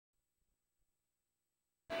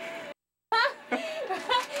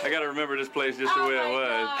got to remember this place just the way it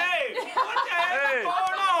was. God. Hey, what the heck is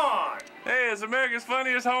going on? Hey, it's America's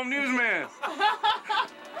funniest home newsman. Oh,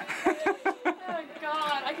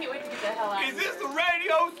 God, I can't wait to get the hell out of here. Is this the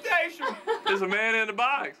radio station? There's a man in the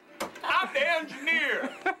box. I'm the engineer.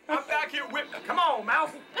 I'm back here with... Come on,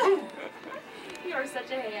 Mouse. You are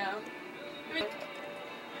such a ham.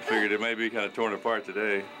 Figured it may be kind of torn apart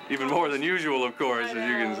today. Even more than usual, of course, as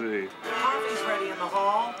you can see. Coffee's ready in the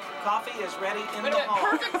hall. Coffee is ready in the hall.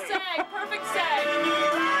 Perfect seg, perfect seg.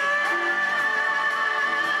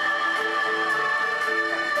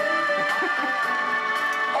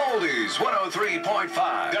 Oldies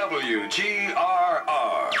 103.5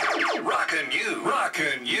 WGRR.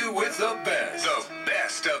 Rockin' you with the best. The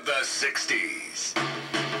best of the 60s.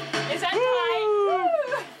 Is that tight?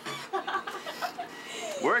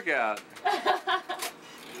 Workout.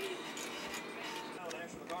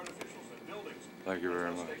 Thank you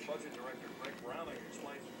very much.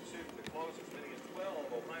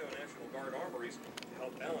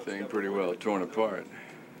 Thing pretty well torn apart.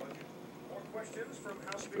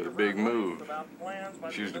 For the big move.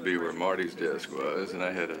 This used to be where Marty's desk was, and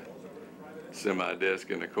I had a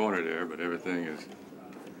semi-desk in the corner there, but everything is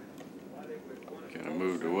kind of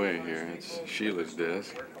moved away here. It's Sheila's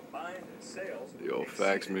desk. The old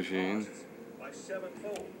fax machine.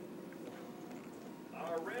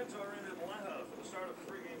 Our Reds are in Atlanta for the start of the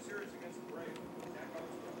three-game series against the Braves.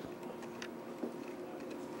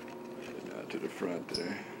 Out to the front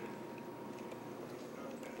there.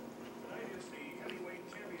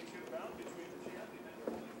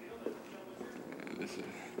 And this is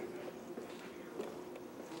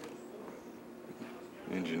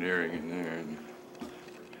engineering in there. And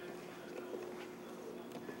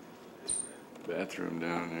bathroom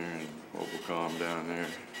down there and Opalcom down there.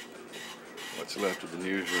 What's left of the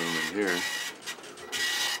newsroom in here.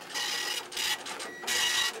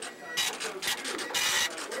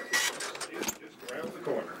 Around the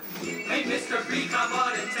corner. Hey, Mr. B, come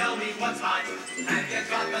on and tell me what's hot. Have you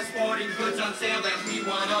got the sporting goods on sale that we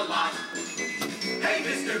want a lot? Hey,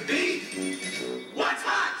 Mr. B, what's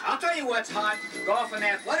hot? I'll tell you what's hot. Golf and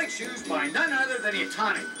athletic shoes by none other than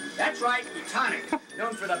Etonic. That's right, Etonic.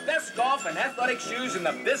 Known for the best golf and athletic shoes in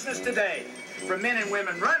the business today. For men and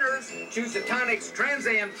women runners, choose Etonic's Trans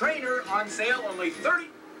Am Trainer on sale only $30.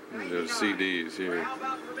 There's CDs here. How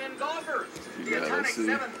about for men golfers? You The got it, Etonic see.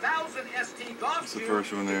 7000 ST golf That's the shoe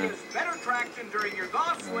first one there. gives better traction during your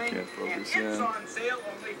golf I swing, can't focus, and it's yeah. on sale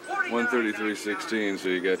only $49.99. 133.16, so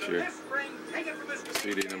you got your This spring, take it from Mr.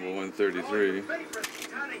 CD number 133.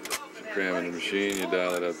 Cram in the machine, you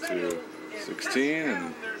dial it up to 16,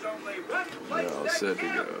 and you're all set to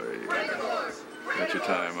go. There you go. Got your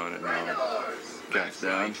time on it now. Counts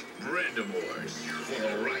down. Brandamores for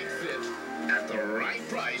the right fit at the right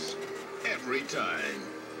price every time.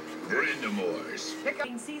 Brandamores.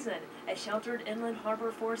 Season at Sheltered Inland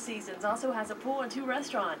Harbor Four Seasons also has a pool and 2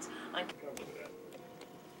 restaurants.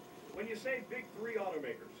 When you say big three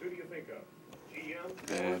automakers, who do you think of? GM?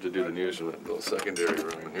 I have to do the news with that little secondary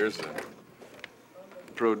room. And here's the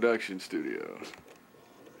production studio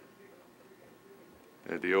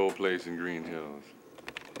at the old place in Greenhills.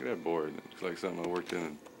 Look at that board. It looks like something I worked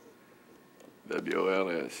in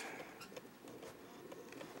WOLS.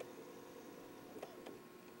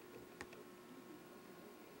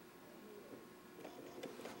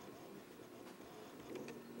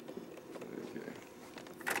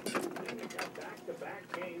 Back-to-back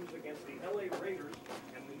games against the LA Raiders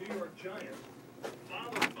and the New York Giants,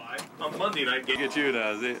 followed by a Monday night game. Get you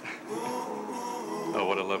now, see? Oh,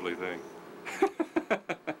 what a lovely thing.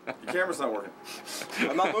 Your camera's not working.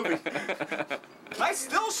 I'm not moving. Nice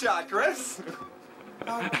still shot, Chris.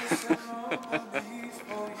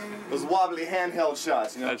 Those wobbly handheld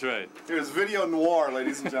shots, you know? That's right. Here's video noir,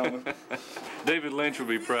 ladies and gentlemen. David Lynch will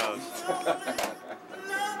be proud.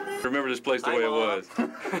 Remember this place the way it was.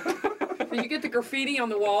 Did you get the graffiti on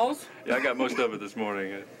the walls? Yeah, I got most of it this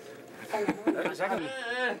morning.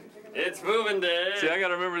 It's moving day. See, I got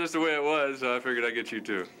to remember this the way it was, so I figured I'd get you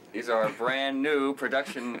too. These are brand new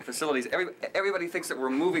production facilities. Everybody thinks that we're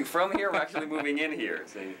moving from here. We're actually moving in here.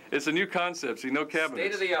 See? It's a new concept. See, no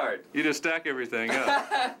cabinets. State of the art. You just stack everything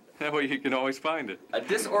up. That way you can always find it. A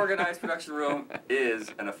disorganized production room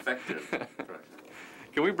is an effective production.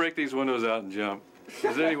 Can we break these windows out and jump?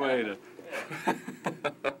 Is there any way to...